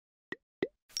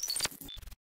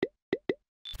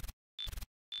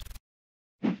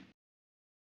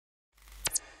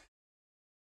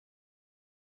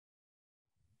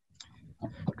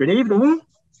Good evening,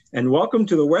 and welcome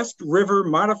to the West River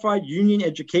Modified Union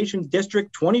Education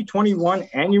District 2021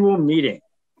 annual meeting.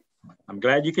 I'm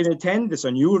glad you can attend this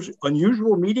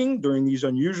unusual meeting during these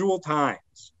unusual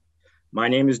times. My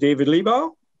name is David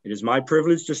Lebo. It is my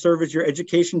privilege to serve as your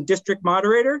education district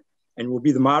moderator and will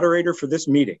be the moderator for this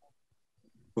meeting.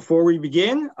 Before we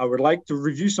begin, I would like to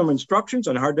review some instructions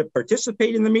on how to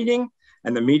participate in the meeting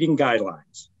and the meeting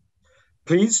guidelines.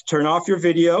 Please turn off your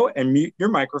video and mute your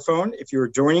microphone. If you are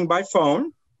joining by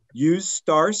phone, use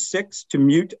 *6 to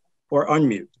mute or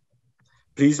unmute.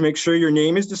 Please make sure your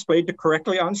name is displayed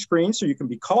correctly on screen so you can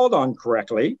be called on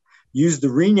correctly. Use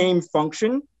the rename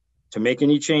function to make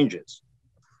any changes.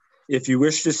 If you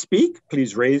wish to speak,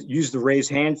 please use the raise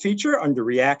hand feature under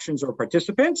reactions or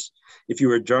participants. If you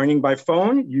are joining by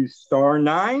phone, use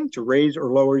 *9 to raise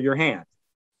or lower your hand.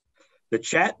 The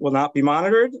chat will not be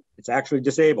monitored. It's actually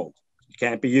disabled. It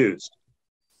can't be used.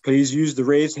 Please use the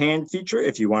raise hand feature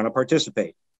if you want to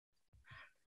participate.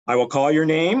 I will call your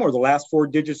name or the last 4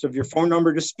 digits of your phone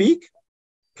number to speak.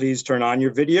 Please turn on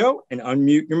your video and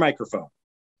unmute your microphone.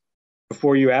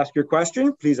 Before you ask your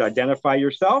question, please identify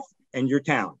yourself and your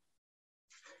town.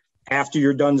 After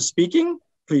you're done speaking,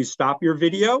 please stop your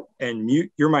video and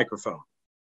mute your microphone.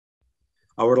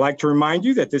 I would like to remind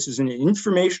you that this is an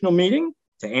informational meeting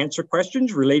to answer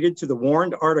questions related to the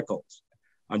warned articles.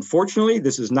 Unfortunately,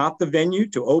 this is not the venue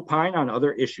to opine on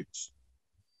other issues.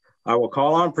 I will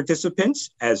call on participants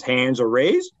as hands are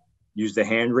raised. Use the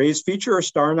hand raise feature or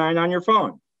 *9 on your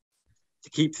phone. To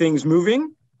keep things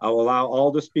moving, I will allow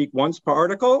all to speak once per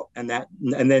article and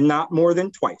then not more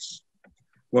than twice.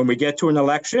 When we get to an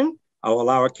election, I will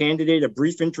allow a candidate a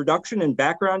brief introduction and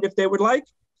background if they would like.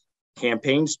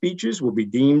 Campaign speeches will be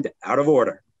deemed out of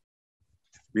order.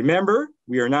 Remember,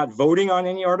 we are not voting on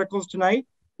any articles tonight.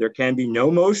 There can be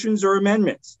no motions or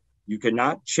amendments. You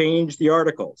cannot change the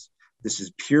articles. This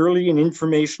is purely an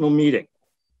informational meeting.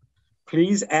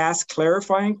 Please ask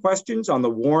clarifying questions on the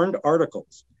warned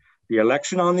articles. The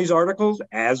election on these articles,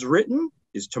 as written,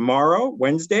 is tomorrow,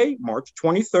 Wednesday, March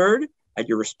 23rd, at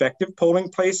your respective polling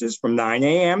places from 9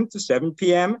 a.m. to 7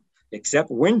 p.m.,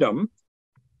 except Wyndham.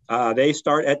 They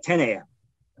start at 10 a.m.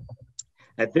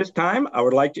 At this time, I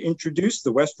would like to introduce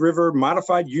the West River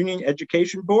Modified Union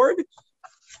Education Board,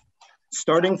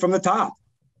 starting from the top.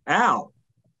 Al.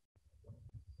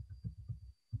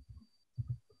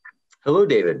 Hello,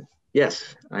 David.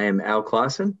 Yes, I am Al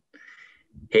Clausen,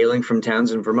 hailing from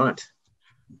Townsend, Vermont.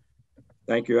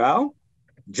 Thank you, Al.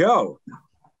 Joe.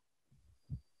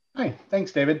 Hi,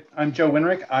 thanks, David. I'm Joe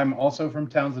Winrick. I'm also from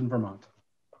Townsend, Vermont.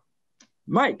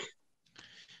 Mike.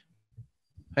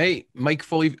 Hey, Mike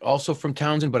Foley, also from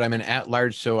Townsend, but I'm an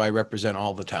at-large, so I represent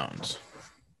all the towns.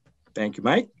 Thank you,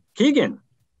 Mike. Keegan.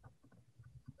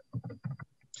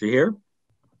 Is he here?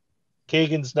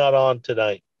 Keegan's not on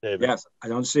tonight, David. Yes, I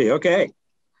don't see. Okay.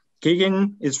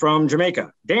 Keegan is from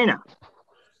Jamaica. Dana.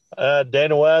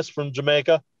 Dana West from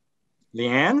Jamaica.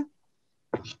 Leanne.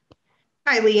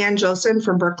 Hi, Leanne Jolson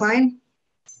from Brookline.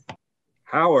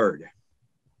 Howard.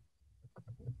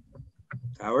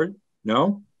 Howard?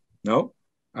 No? No?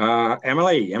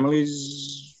 Emily.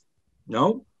 Emily's...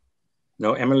 No?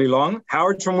 No, Emily Long.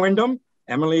 Howard's from Wyndham.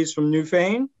 Emily's from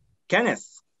Newfane. Kenneth.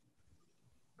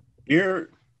 Here,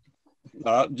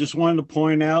 just wanted to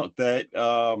point out that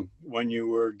when you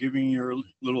were giving your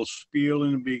little spiel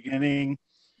in the beginning,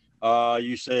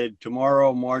 you said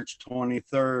tomorrow, March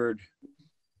 23rd,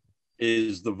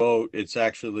 is the vote. It's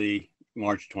actually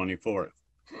March 24th.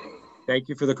 Thank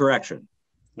you for the correction.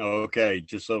 Okay,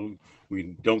 just so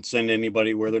we don't send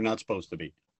anybody where they're not supposed to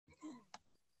be.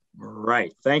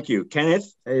 Right, thank you.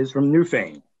 Kenneth is from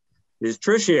Newfane. Is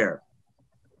Trish here?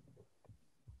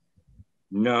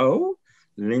 No.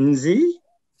 Lindsay?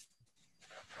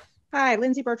 Hi,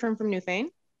 Lindsay Bertram from Newfane.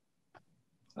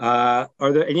 Are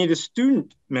there any of the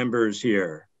student members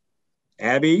here?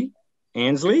 Abby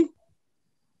Ansley?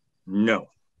 No.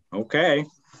 Okay.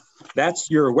 That's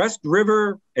your West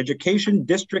River Education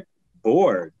District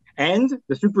Board and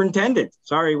the superintendent.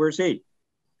 Sorry, where's he?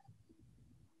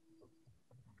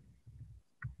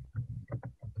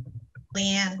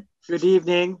 Leanne. Good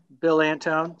evening, Bill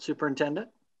Antone, superintendent.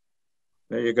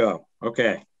 There you go.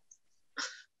 Okay.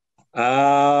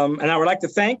 And I would like to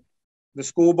thank the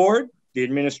school board, the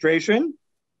administration,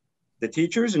 the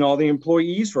teachers, and all the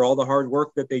employees for all the hard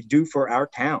work that they do for our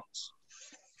towns.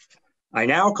 I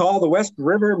now call the West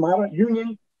River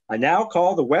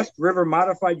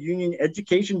Modified Union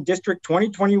Education District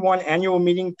 2021 annual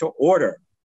meeting to order.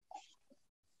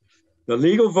 The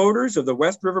legal voters of the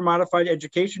West River Modified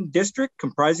Education District,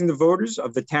 comprising the voters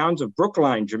of the towns of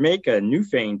Brookline, Jamaica,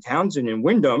 Newfane, Townsend, and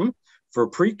Wyndham, for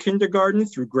pre-kindergarten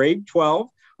through grade 12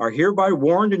 are hereby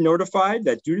warned and notified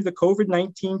that due to the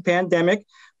COVID-19 pandemic,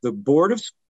 the Board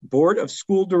of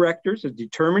School Directors has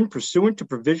determined pursuant to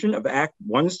provision of Act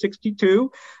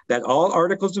 162 that all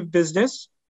articles of business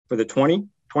for the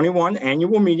 2021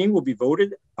 annual meeting will be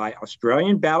voted by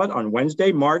Australian ballot on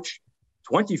Wednesday, March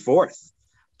 24th,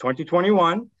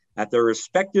 2021 at their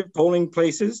respective polling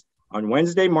places on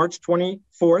Wednesday, March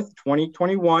 24th,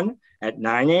 2021 at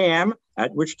 9 a.m.,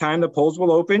 at which time the polls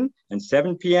will open, and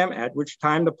 7 p.m., at which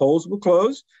time the polls will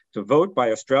close, to vote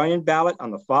by Australian ballot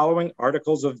on the following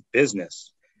articles of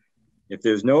business. If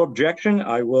there's no objection,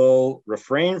 I will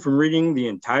refrain from reading the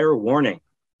entire warning.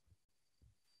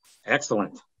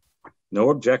 Excellent. No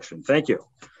objection. Thank you.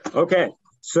 Okay,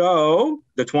 so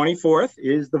the 24th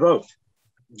is the vote.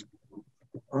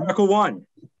 Article 1,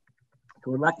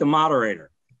 to elect a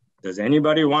moderator. Does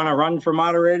anybody want to run for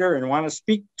moderator and want to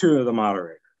speak to the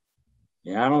moderator?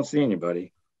 Yeah, I don't see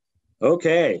anybody.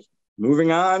 Okay,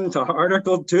 moving on to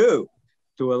Article 2,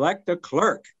 to elect a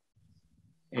clerk.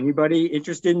 Anybody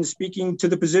interested in speaking to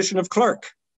the position of clerk?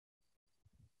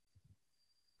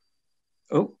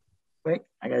 Oh, wait,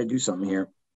 I got to do something here.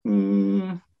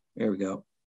 There we go.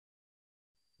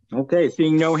 Okay,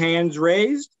 seeing no hands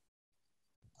raised,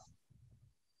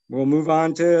 we'll move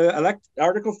on to elect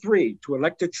Article 3, to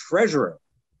elect a treasurer.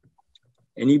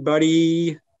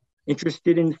 Anybody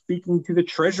interested in speaking to the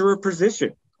treasurer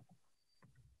position?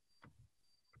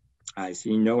 I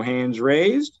see no hands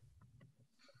raised.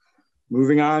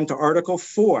 Moving on to Article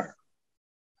 4.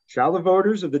 Shall the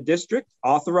voters of the district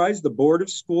authorize the Board of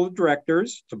School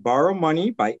Directors to borrow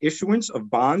money by issuance of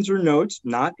bonds or notes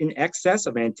not in excess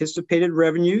of anticipated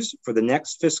revenues for the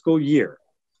next fiscal year?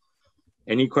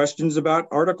 Any questions about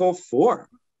Article 4?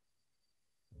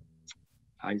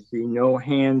 I see no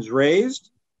hands raised.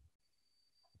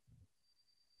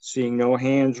 Seeing no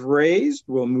hands raised,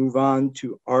 we'll move on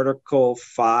to Article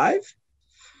 5.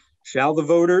 Shall the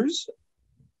voters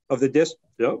of the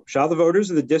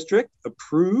district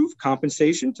approve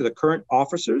compensation to the current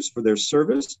officers for their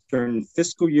service during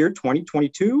fiscal year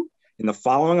 2022 in the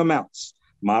following amounts?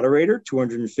 Moderator,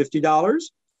 $250,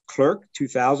 clerk,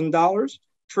 $2,000,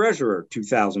 treasurer,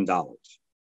 $2,000.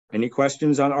 Any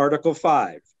questions on Article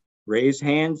 5? Raise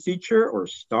hand feature or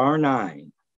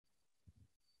 *9.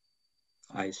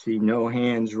 I see no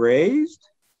hands raised.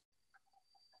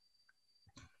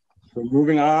 So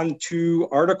moving on to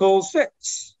Article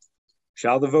 6.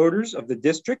 Shall the voters of the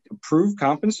district approve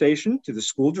compensation to the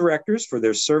school directors for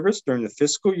their service during the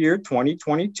fiscal year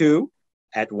 2022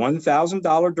 at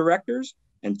 $1,000 directors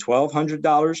and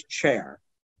 $1,200 chair?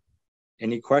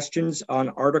 Any questions on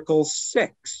Article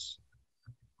 6?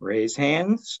 Raise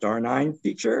hand, *9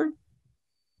 feature.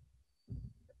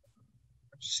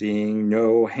 Seeing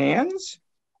no hands,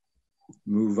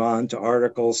 move on to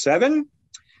Article 7.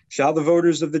 Shall the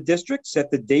voters of the district set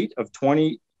the date of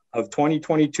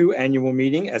 2022 annual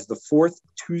meeting as the 4th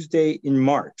Tuesday in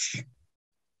March?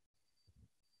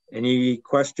 Any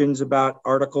questions about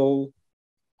Article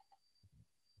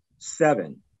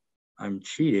 7? I'm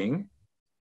cheating.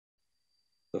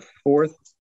 The 4th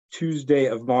Tuesday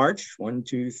of March, 1,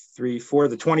 2, 3, 4,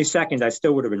 the 22nd, I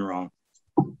still would have been wrong.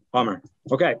 Bummer.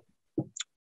 Okay.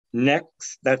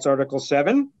 Next, that's Article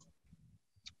 7.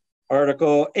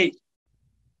 Article 8.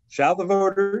 Shall the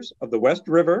voters of the West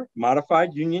River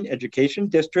Modified Union Education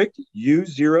District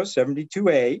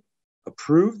U072A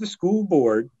approve the school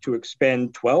board to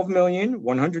expend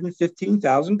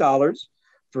 $12,115,000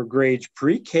 for grades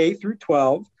pre-K through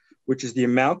 12, which is the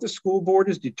amount the school board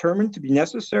is determined to be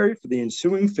necessary for the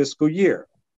ensuing fiscal year.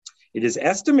 It is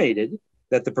estimated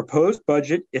that the proposed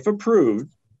budget, if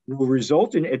approved, will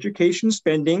result in education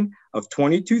spending of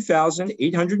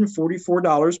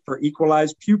 $22,844 per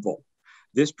equalized pupil.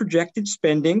 This projected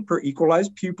spending per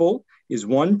equalized pupil is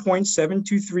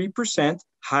 1.723%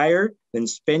 higher than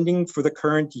spending for the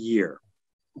current year.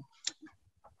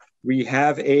 We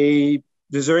have is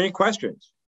there any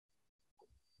questions?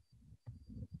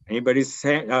 Anybody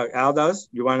saying, Al does?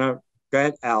 You wanna, go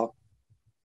ahead, Al.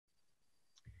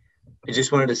 I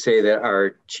just wanted to say that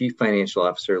our Chief Financial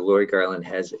Officer, Lori Garland,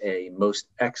 has a most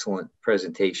excellent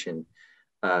presentation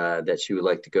that she would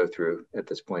like to go through at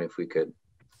this point, if we could.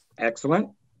 Excellent.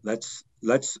 Let's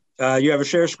you have a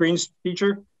share screen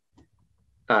feature?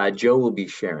 Joe will be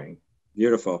sharing.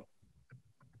 Beautiful.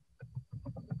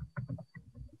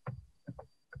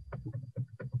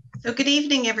 So good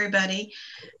evening, everybody.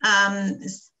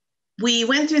 We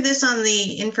went through this on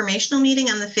the informational meeting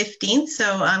on the 15th,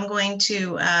 so I'm going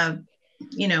to,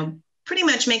 pretty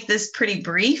much make this pretty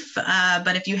brief,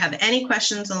 but if you have any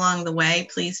questions along the way,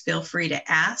 please feel free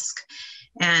to ask.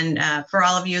 And for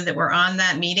all of you that were on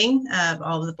that meeting,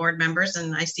 all of the board members,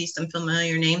 and I see some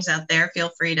familiar names out there,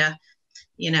 feel free to,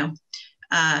 you know,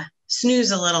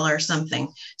 snooze a little or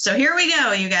something. So here we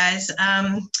go, you guys.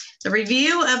 The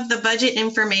review of the budget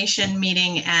information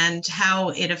meeting and how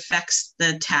it affects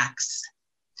the tax.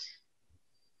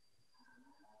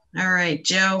 All right,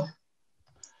 Joe.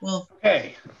 Well,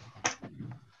 okay.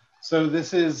 So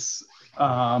this is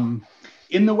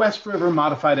in the West River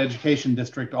Modified Education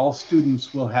District, all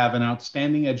students will have an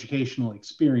outstanding educational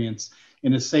experience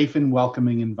in a safe and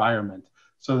welcoming environment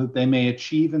so that they may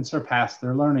achieve and surpass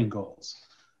their learning goals.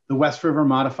 The West River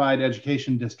Modified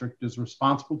Education District is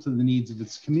responsible to the needs of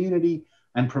its community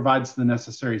and provides the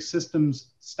necessary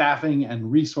systems, staffing,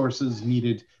 and resources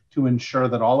needed to ensure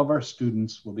that all of our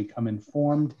students will become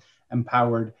informed,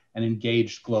 empowered, and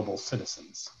engaged global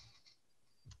citizens.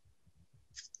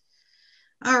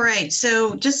 All right,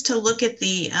 so just to look at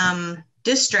the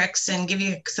districts and give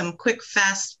you some quick,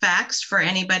 fast facts for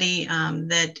anybody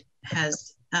that has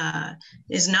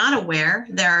is not aware,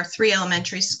 there are 3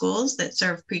 elementary schools that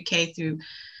serve pre-K through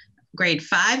grade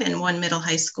 5 and 1 middle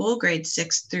high school, grade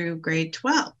 6 through grade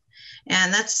 12.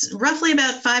 And that's roughly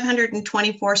about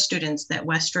 524 students that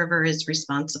West River is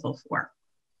responsible for.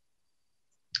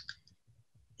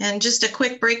 And just a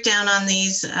quick breakdown on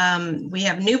these, we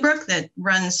have Newbrook that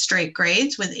runs straight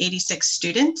grades with 86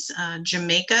 students.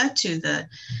 Jamaica to the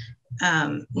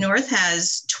north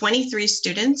has 23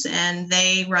 students, and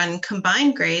they run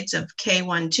combined grades of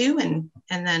K1, 2,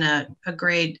 and then a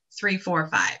grade 3, 4,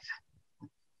 5.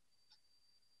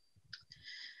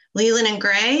 Leland and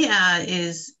Gray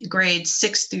is grades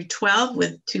 6 through 12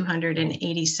 with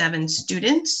 287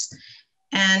 students.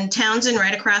 And Townsend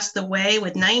right across the way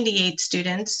with 98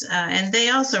 students, and they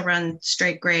also run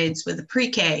straight grades with a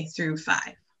pre-K through 5.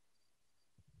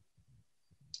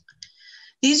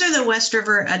 These are the West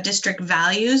River District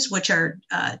values, which are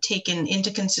taken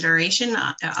into consideration.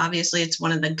 Obviously, it's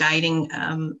one of the guiding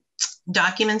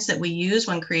documents that we use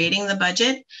when creating the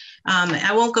budget.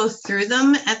 I won't go through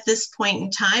them at this point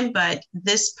in time, but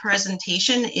this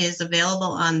presentation is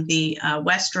available on the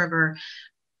West River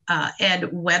Ed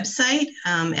website,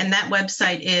 and that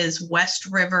website is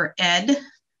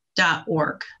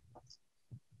westrivered.org.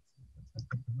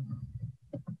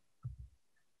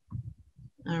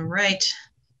 All right,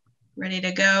 ready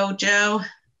to go, Joe?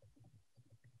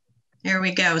 Here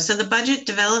we go. So the budget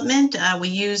development, we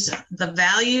use the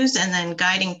values and then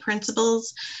guiding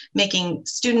principles, making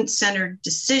student-centered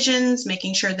decisions,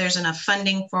 making sure there's enough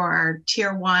funding for our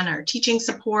Tier 1, our teaching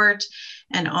support,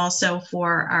 and also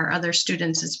for our other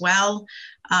students as well.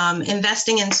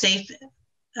 Investing in safe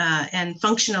and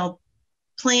functional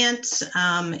plants,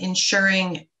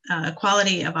 ensuring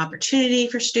equality of opportunity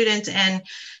for students, and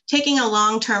taking a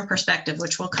long-term perspective,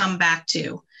 which we'll come back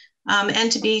to,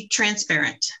 and to be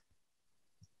transparent.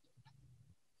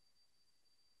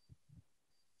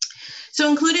 So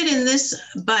included in this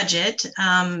budget,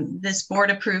 this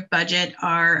board-approved budget,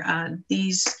 are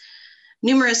these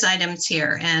numerous items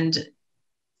here. And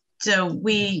so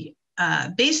we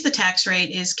base the tax rate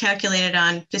is calculated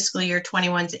on fiscal year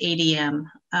 21's ADM.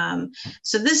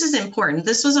 So this is important.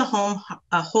 This was a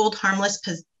hold harmless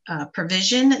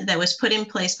provision that was put in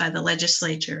place by the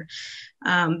legislature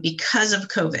because of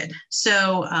COVID.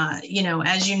 So, you know,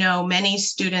 as you know, many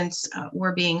students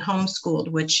were being homeschooled,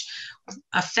 which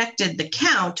affected the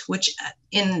count, which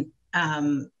then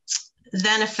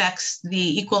affects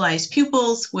the equalized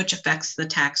pupils, which affects the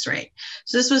tax rate.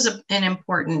 So this was an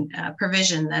important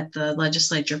provision that the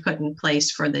legislature put in place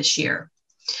for this year.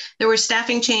 There were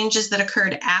staffing changes that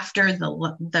occurred after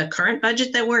the current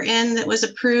budget that we're in that was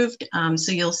approved.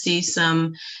 So you'll see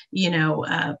some, you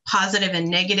know, positive and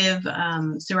negative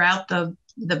throughout the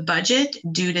budget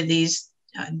due to these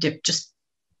just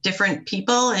different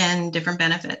people and different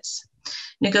benefits.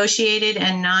 Negotiated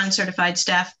and non-certified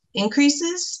staff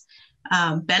increases,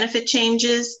 benefit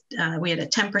changes. We had a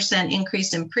 10%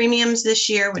 increase in premiums this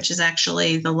year, which is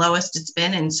actually the lowest it's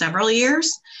been in several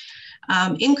years.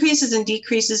 Increases and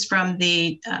decreases from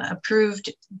the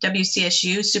approved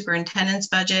WCSU superintendent's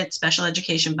budget, special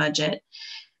education budget.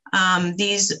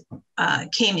 These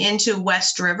came into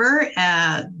West River,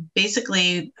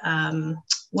 basically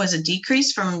was a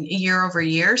decrease from year over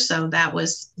year, so that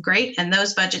was great. And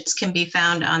those budgets can be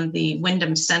found on the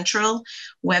Wyndham Central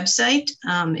website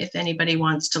if anybody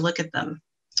wants to look at them.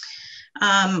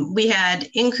 We had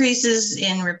increases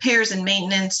in repairs and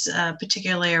maintenance,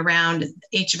 particularly around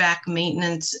HVAC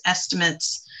maintenance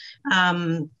estimates.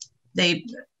 The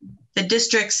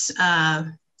districts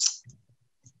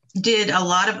did a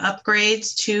lot of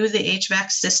upgrades to the HVAC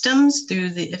systems through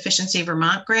the Efficiency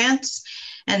Vermont grants.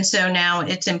 And so now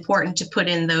it's important to put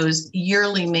in those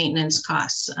yearly maintenance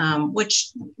costs,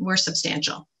 which were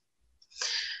substantial.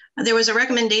 There was a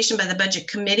recommendation by the Budget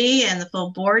Committee and the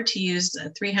full board to use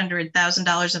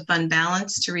 $300,000 of fund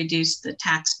balance to reduce the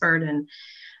tax burden.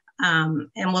 And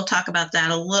we'll talk about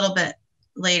that a little bit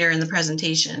later in the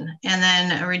presentation. And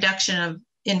then a reduction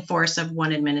in force of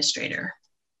 1 administrator.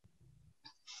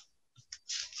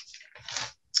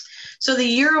 So the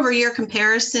year-over-year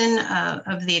comparison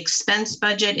of the expense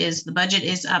budget is the budget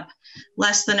is up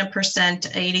less than 1%,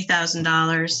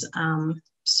 $80,000.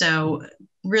 So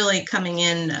really coming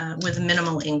in with a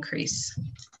minimal increase.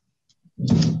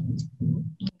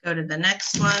 Go to the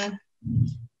next one.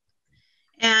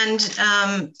 And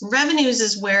revenues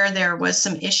is where there was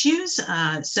some issues.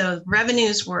 So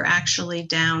revenues were actually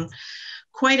down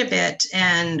quite a bit.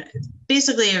 And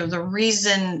basically the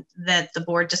reason that the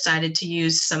board decided to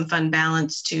use some fund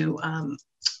balance to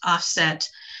offset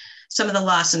some of the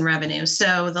loss in revenue.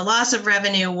 So the loss of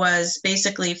revenue was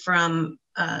basically from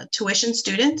tuition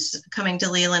students coming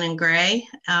to Leland and Gray,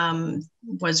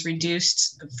 was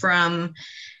reduced from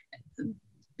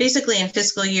basically in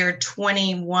fiscal year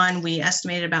 21, we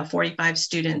estimated about 45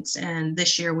 students, and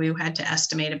this year we had to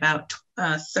estimate about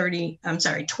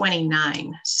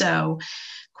 29. So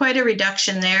quite a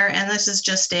reduction there. And this is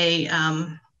just a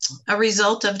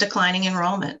result of declining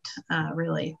enrollment,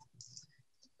 really.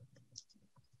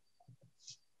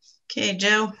 Okay,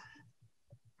 Joe.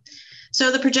 So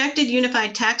the projected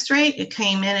unified tax rate, it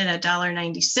came in at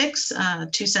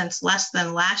 $1.96, 2 cents less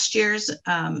than last year's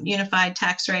unified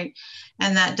tax rate.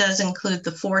 And that does include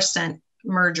the 4-cent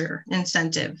merger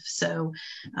incentive. So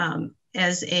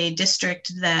as a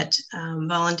district that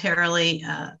voluntarily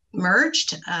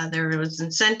merged, there was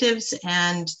incentives,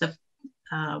 and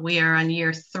we are on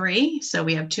year 3. So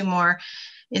we have 2 more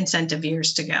incentive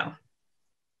years to go.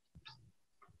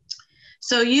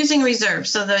 So using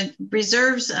reserves, so the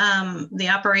reserves, the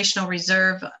operational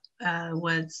reserve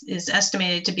is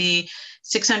estimated to be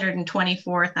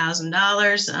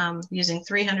 $624,000. Using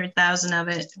 $300,000 of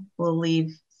it will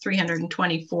leave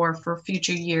 $324,000 for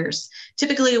future years.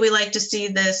 Typically, we like to see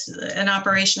this an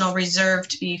operational reserve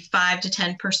to be 5 to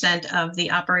 10% of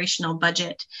the operational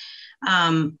budget.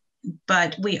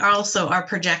 But we also are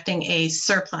projecting a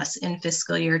surplus in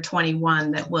fiscal year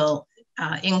 21 that will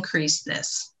increase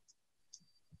this.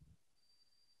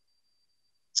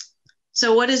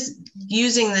 So what does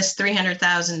using this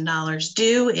 $300,000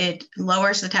 do? It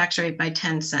lowers the tax rate by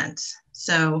 10 cents.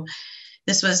 So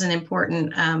this was an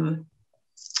important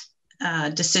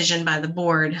decision by the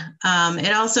board.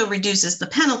 It also reduces the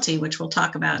penalty, which we'll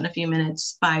talk about in a few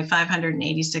minutes, by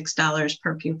 $586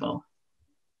 per pupil.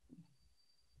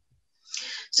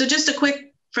 So just a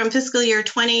quick, from fiscal year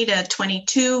 20 to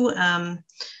 22,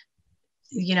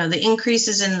 you know, the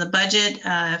increases in the budget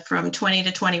from 20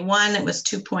 to 21, it was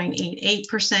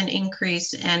 2.88%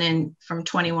 increase, and from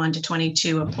 21 to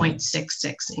 22, a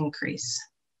 0.66 increase.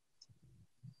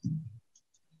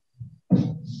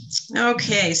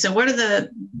 Okay, so what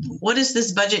is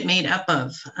this budget made up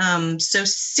of? So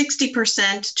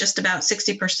 60%, just about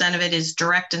 60% of it is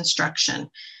direct instruction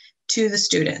to the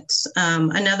students.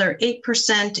 Another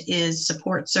 8% is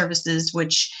support services,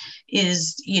 which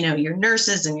is, you know, your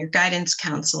nurses and your guidance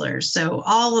counselors. So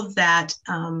all of that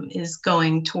is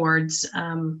going towards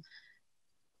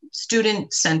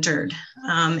student-centered.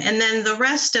 And then the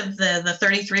rest of the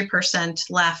 33%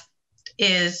 left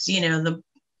is, you know,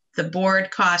 the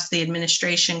board cost, the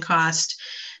administration cost,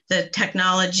 the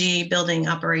technology, building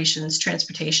operations,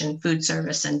 transportation, food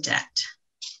service, and debt.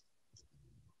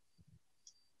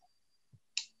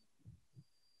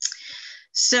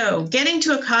 So getting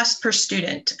to a cost per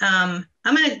student, I'm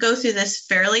going to go through this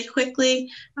fairly quickly.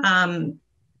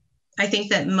 I think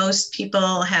that most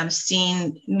people have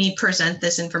seen me present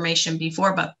this information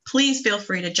before, but please feel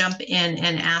free to jump in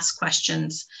and ask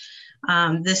questions.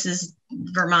 This is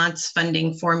Vermont's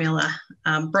funding formula,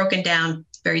 broken down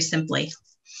very simply.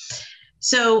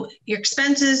 So your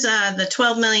expenses, the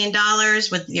 $12 million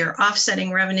with your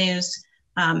offsetting revenues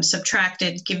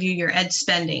subtracted, give you your ed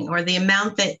spending, or the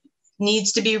amount that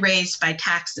needs to be raised by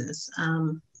taxes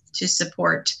to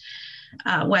support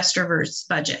West River's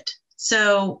budget.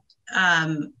 So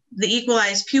the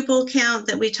equalized pupil count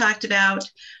that we talked about,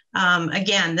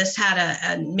 again, this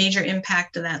had a major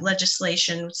impact of that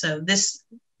legislation. So this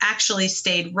actually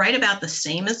stayed right about the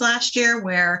same as last year,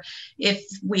 where if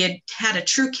we had had a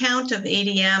true count of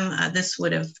ADM, this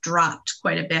would have dropped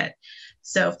quite a bit.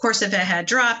 So of course, if it had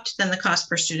dropped, then the cost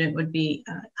per student would be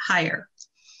higher.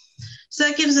 So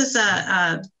that gives us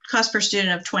a cost per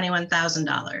student of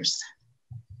 $21,000,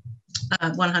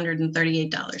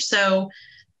 $138. So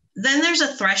Then there's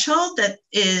a threshold that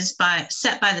is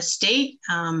set by the state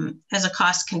as a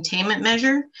cost containment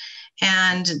measure.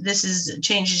 And this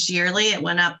changes yearly. It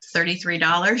went up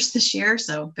 $33 this year,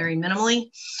 so very minimally.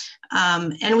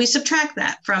 And we subtract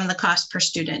that from the cost per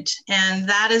student. And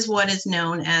that is what is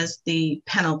known as the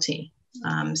penalty.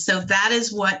 So that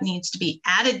is what needs to be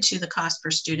added to the cost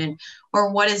per student,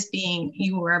 or what is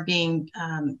you are being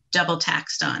double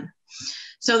taxed on.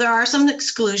 So there are some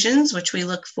exclusions, which we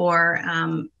look for,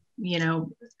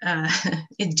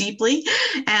 deeply,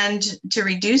 and to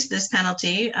reduce this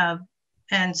penalty.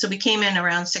 And so we came in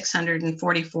around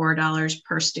 $644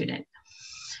 per student.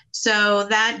 So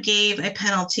that gave a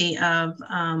penalty of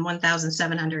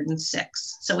 $1,706.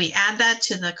 So we add that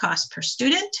to the cost per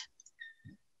student,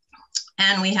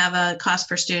 and we have a cost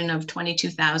per student of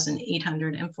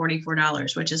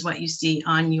 $22,844, which is what you see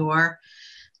on your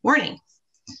warning.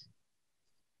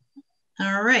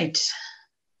 All right.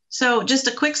 So just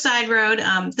a quick side road.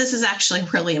 This is actually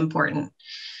really important.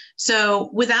 So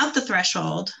without the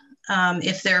threshold,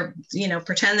 if there,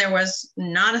 pretend there was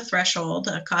not a threshold,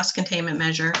 a cost containment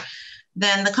measure,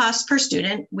 then the cost per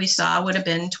student we saw would have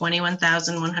been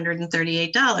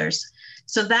 $21,138.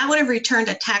 So that would have returned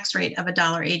a tax rate of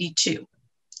 $1.82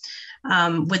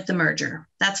 with the merger.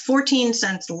 That's 14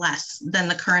 cents less than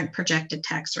the current projected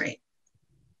tax rate.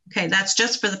 Okay, that's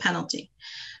just for the penalty.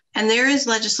 And there is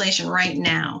legislation right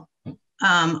now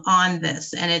on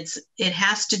this, and it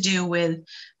has to do with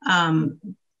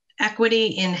equity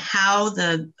in how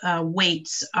the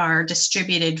weights are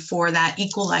distributed for that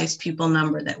equalized pupil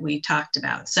number that we talked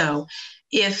about. So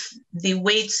if the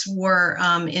weights were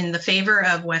in the favor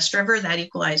of West River, that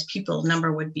equalized pupil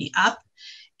number would be up,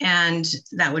 and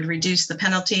that would reduce the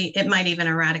penalty. It might even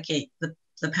eradicate the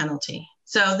penalty.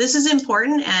 So this is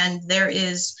important, and there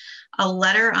is a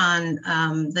letter on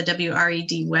the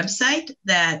WRED website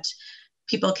that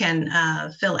people can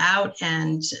fill out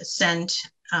and send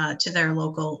to their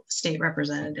local state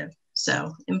representative.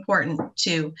 So important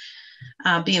to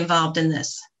be involved in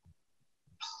this.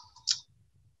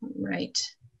 Right.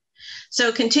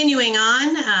 So continuing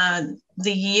on,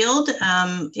 the yield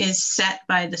is set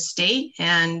by the state,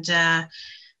 and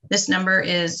this number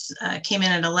came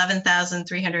in at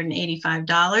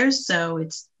 $11,385. So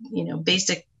it's,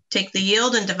 basic. Take the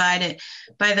yield and divide it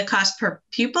by the cost per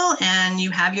pupil, and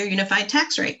you have your unified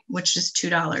tax rate, which is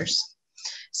 $2.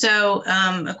 So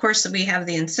of course we have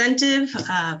the incentive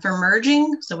for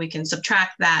merging, so we can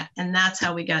subtract that, and that's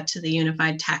how we got to the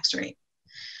unified tax rate.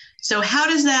 So how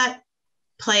does that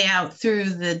play out through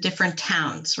the different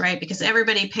towns, right? Because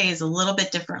everybody pays a little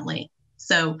bit differently.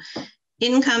 So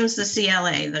in comes the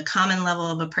CLA, the common level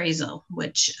of appraisal,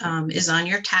 which is on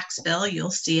your tax bill,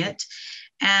 you'll see it.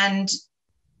 And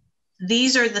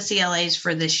these are the CLAs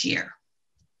for this year.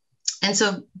 And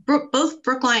so both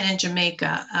Brookline and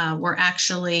Jamaica were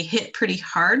actually hit pretty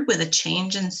hard with a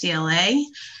change in CLA.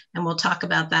 And we'll talk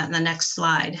about that in the next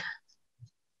slide.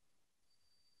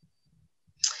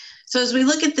 So as we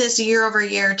look at this year over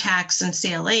year tax and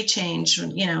CLA change,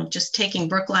 just taking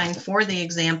Brookline for the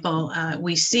example,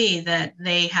 we see that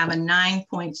they have a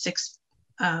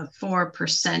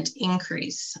 9.64%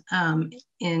 increase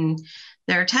in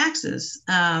their taxes.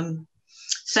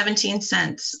 17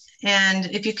 cents. And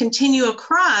if you continue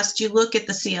across, you look at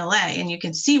the CLA and you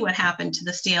can see what happened to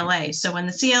the CLA. So when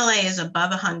the CLA is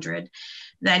above 100,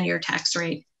 then your tax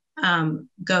rate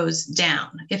goes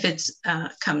down. If it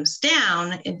comes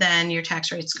down, then your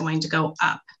tax rate is going to go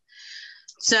up.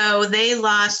 So they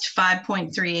lost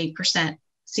 5.38%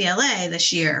 CLA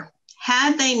this year.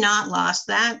 Had they not lost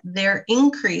that, their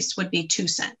increase would be 2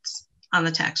 cents on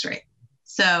the tax rate.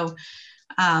 So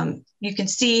you can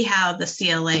see how the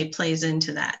CLA plays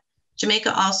into that.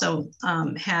 Jamaica also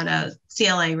had a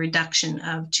CLA reduction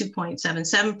of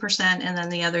 2.77%, and then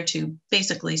the other two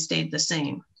basically stayed the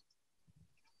same.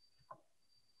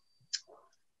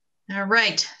 All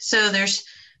right, so if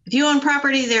you own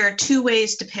property, there are two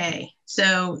ways to pay.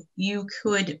 So you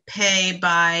could pay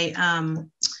by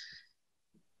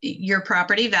your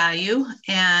property value,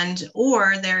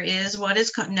 or there is what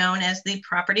is known as the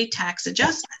property tax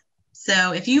adjustment.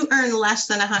 So if you earn less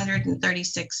than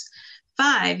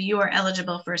 $136,500, you are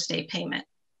eligible for a state payment.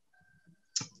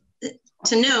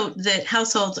 To note that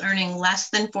households earning less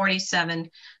than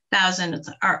 $47,000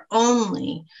 are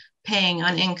only paying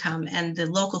on income, and the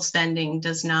local spending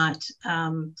does not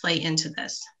play into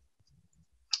this.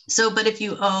 So, but if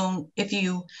you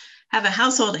have a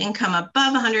household income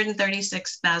above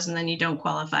 $136,000, then you don't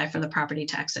qualify for the property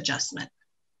tax adjustment.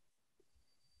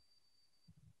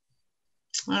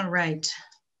 All right.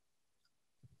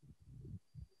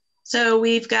 So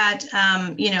we've got,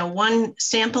 one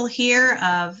sample here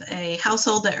of a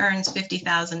household that earns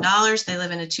 $50,000. They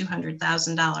live in a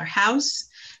 $200,000 house.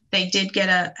 They did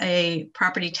get a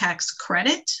property tax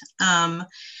credit.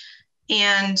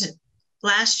 And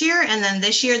last year and then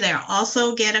this year, they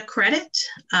also get a credit.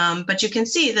 But you can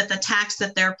see that the tax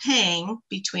that they're paying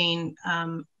between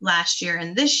last year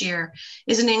and this year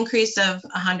is an increase of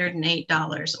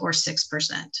 $108 or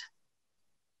 6%.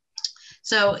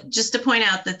 So just to point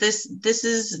out that this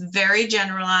is very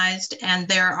generalized, and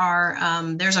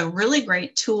there's a really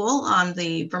great tool on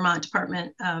the Vermont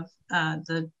Department of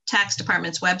the Tax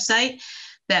Department's website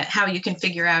that how you can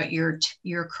figure out your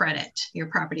credit, your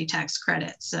property tax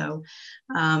credit. So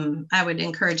I would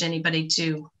encourage anybody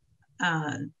to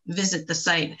visit the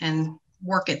site and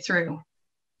work it through.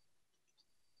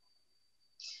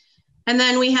 And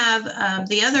then we have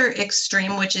the other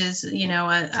extreme, which is,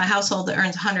 a household that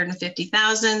earns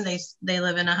 $150,000. They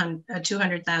live in a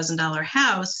 $200,000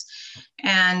 house,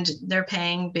 and they're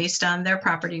paying based on their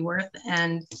property worth,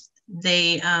 and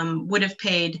they would have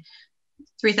paid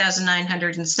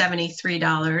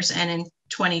 $3,973, and in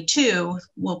 22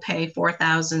 will pay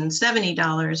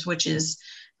 $4,070, which is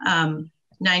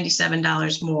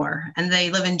 $97 more, and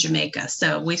they live in Jamaica.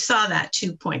 So we saw that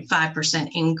 2.5%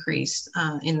 increase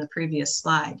in the previous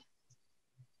slide.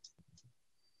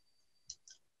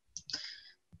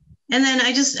 And then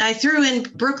I threw in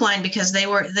Brookline because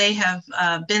they have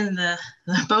been the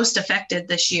most affected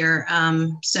this year.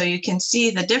 So you can see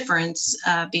the difference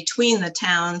between the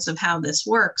towns of how this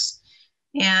works.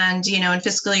 And, in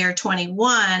fiscal year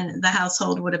 21, the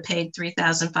household would have paid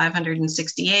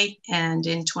 $3,568, and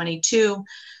in 22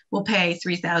 will pay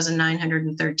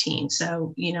 $3,913.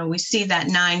 So, we see that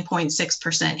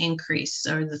 9.6% increase,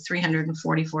 or the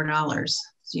 $344.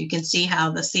 So you can see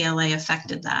how the CLA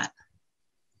affected that.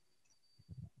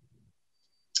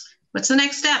 What's the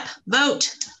next step?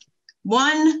 Vote.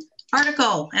 One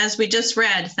article, as we just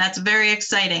read. That's very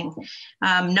exciting.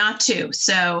 Not two.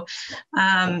 So,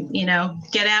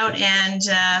 get out and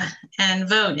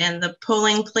vote. And the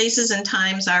polling places and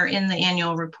times are in the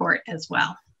annual report as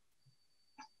well.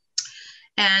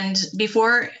 And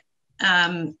before,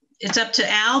 it's up to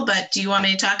Al, but do you want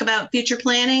me to talk about future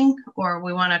planning, or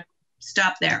we want to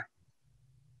stop there?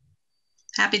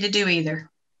 Happy to do either.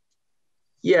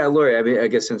 Yeah, Lori, I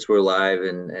guess since we're live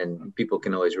and people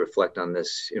can always reflect on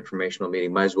this informational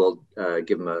meeting, might as well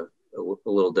give them a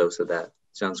little dose of that.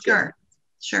 Sounds good.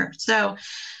 Sure. So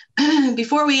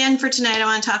before we end for tonight, I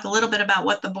want to talk a little bit about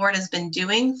what the board has been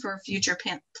doing for future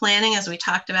planning, as we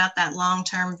talked about that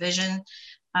long-term vision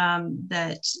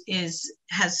that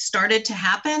has started to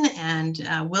happen and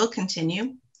will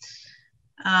continue.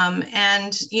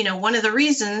 And, one of the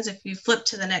reasons, if you flip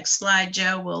to the next slide,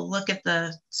 Joe, we'll look at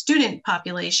the student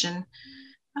population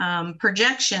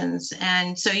projections.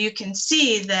 And so you can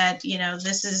see that,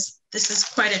 this is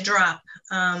quite a drop.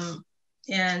 And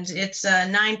it's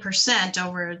 9%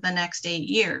 over the next 8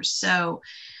 years. So,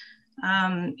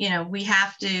 we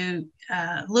have to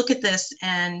look at this,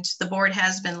 and the board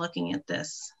has been looking at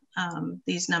this,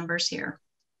 these numbers here.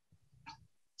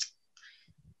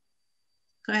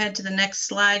 Go ahead to the next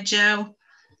slide, Joe.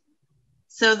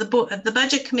 So the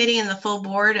budget committee and the full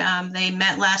board, they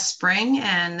met last spring,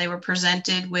 and they were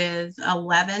presented with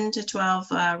 11 to 12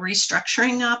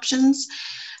 restructuring options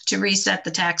to reset the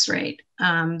tax rate.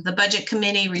 The budget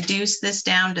committee reduced this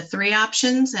down to 3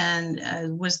 options, and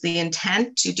was the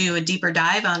intent to do a deeper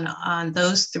dive on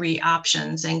those 3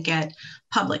 options and get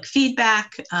public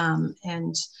feedback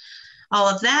and all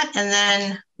of that. And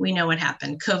then we know what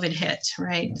happened. COVID hit,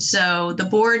 right? So the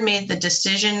board made the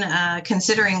decision,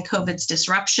 considering COVID's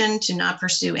disruption, to not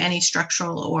pursue any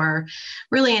structural or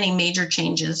really any major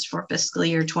changes for fiscal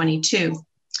year 22.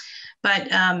 But,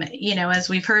 as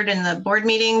we've heard in the board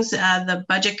meetings, the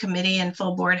budget committee and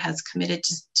full board has committed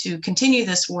to continue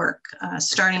this work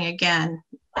starting again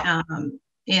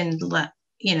in,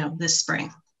 this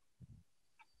spring.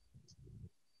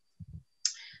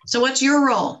 So what's your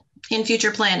role in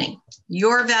future planning?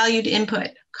 Your valued input.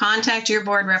 Contact your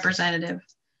board representative.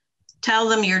 Tell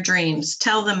them your dreams.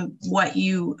 Tell them what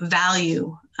you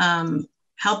value.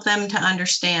 Help them to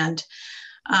understand.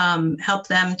 Help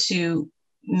them to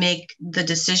make the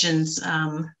decisions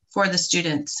for the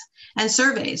students. And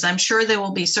surveys. I'm sure there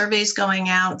will be surveys going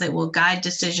out that will guide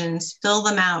decisions. Fill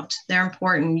them out. They're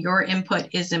important. Your input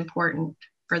is important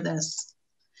for this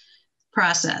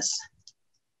process.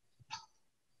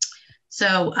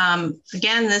 So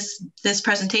again, this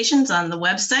presentation's on the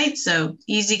website, so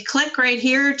easy click right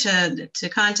here to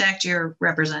contact your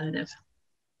representative.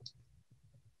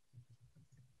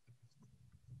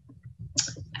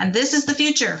 And this is the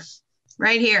future.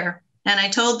 right here. And I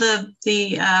told at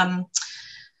the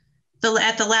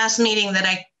last meeting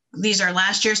that these are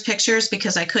last year's pictures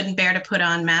because I couldn't bear to put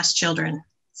on masked children.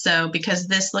 So because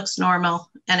this looks normal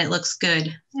and it looks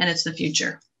good and it's the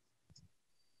future.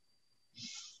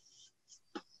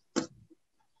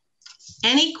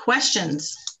 Any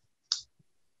questions?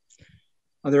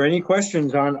 Are there any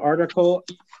questions on Article?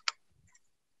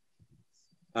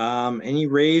 Any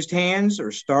raised hands or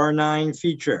 *9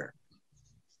 feature?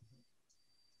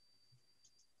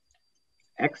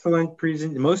 Excellent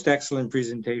most excellent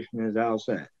presentation, as Al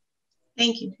said.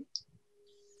 Thank you.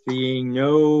 Seeing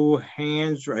no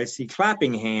hands, I see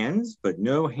clapping hands, but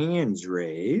no hands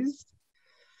raised.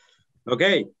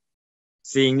 Okay,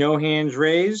 seeing no hands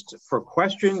raised for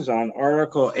questions on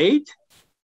Article 8,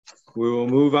 we will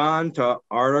move on to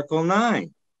Article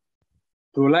 9.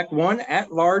 To elect one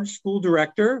at-large school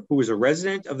director who is a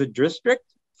resident of the district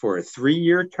for a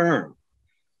 3-year term.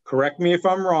 Correct me if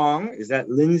I'm wrong. Is that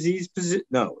Lindsay's position?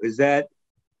 No, is that,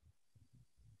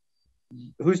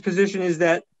 whose position is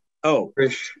that? Oh,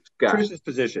 Trish's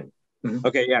position. Mm-hmm.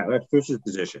 Okay, yeah, that's Trish's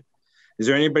position. Is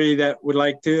there anybody that would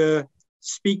like to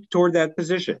speak toward that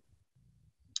position?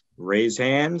 Raise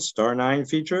hands, *9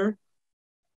 feature.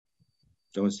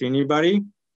 Don't see anybody.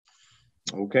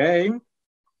 Okay.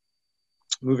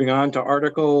 Moving on to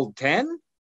Article 10.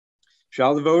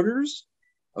 Shall the voters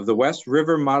of the West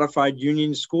River Modified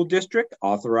Union School District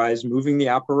authorize moving the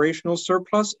operational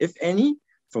surplus, if any,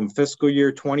 from fiscal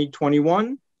year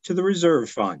 2021 to the reserve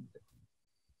fund?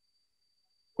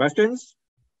 Questions?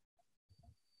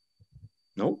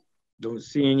 Nope. Don't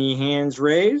see any hands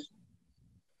raised.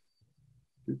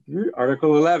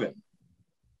 Article 11.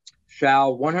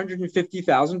 Shall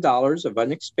 $150,000 of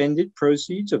unexpended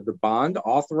proceeds of the bond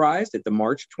authorized at the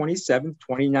March 27,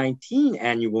 2019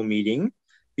 annual meeting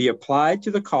be applied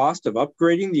to the cost of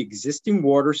upgrading the existing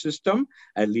water system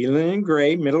at Leland and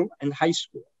Gray Middle and High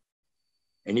School?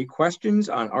 Any questions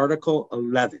on Article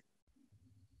 11?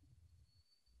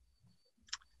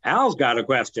 Al's got a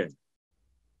question.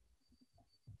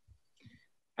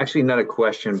 Actually, not a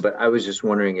question, but I was just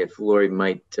wondering if Lori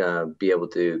might be able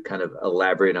to kind of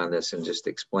elaborate on this and just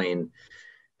explain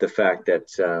the fact that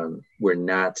we're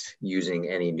not using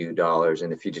any new dollars.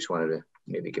 And if you just wanted to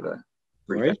maybe give a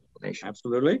brief explanation.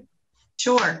 Absolutely.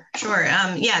 Sure.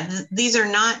 Yeah, these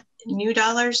are not new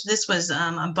dollars. This was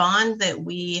a bond that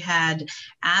we had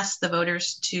asked the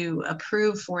voters to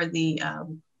approve for the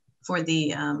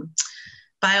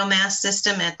biomass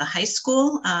system at the high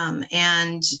school,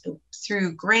 and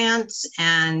through grants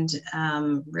and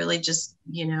really just,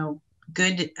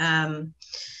 good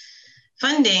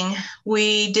funding,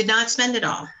 we did not spend it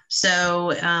all.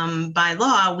 So by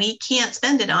law, we can't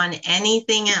spend it on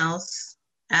anything else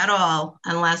at all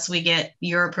unless we get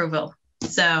your approval.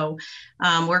 So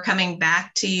we're coming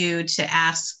back to you to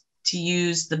ask to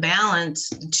use the balance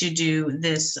to do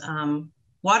this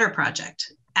water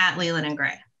project at Leland and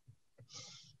Gray.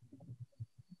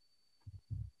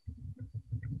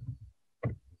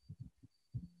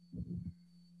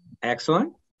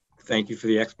 Excellent. Thank you for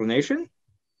the explanation.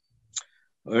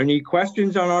 Any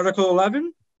questions on Article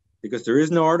 11? Because there is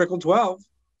no Article 12.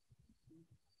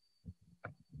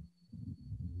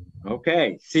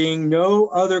 Okay, seeing no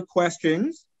other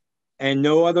questions and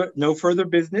no further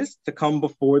business to come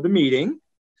before the meeting,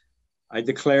 I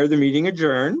declare the meeting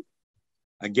adjourned.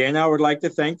 Again, I would like to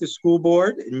thank the school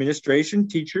board, administration,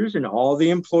 teachers, and all the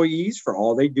employees for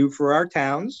all they do for our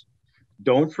towns.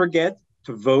 Don't forget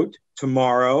to vote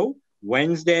tomorrow,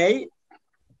 Wednesday,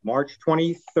 March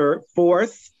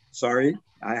 24th. Sorry,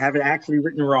 I have it actually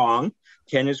written wrong.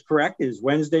 Ken is correct. It is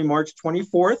Wednesday, March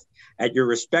 24th at your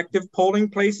respective polling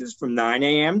places from 9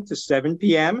 a.m. to 7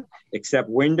 p.m., except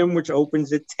Wyndham, which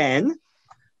opens at 10.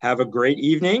 Have a great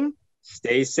evening,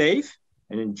 stay safe,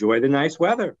 and enjoy the nice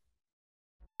weather.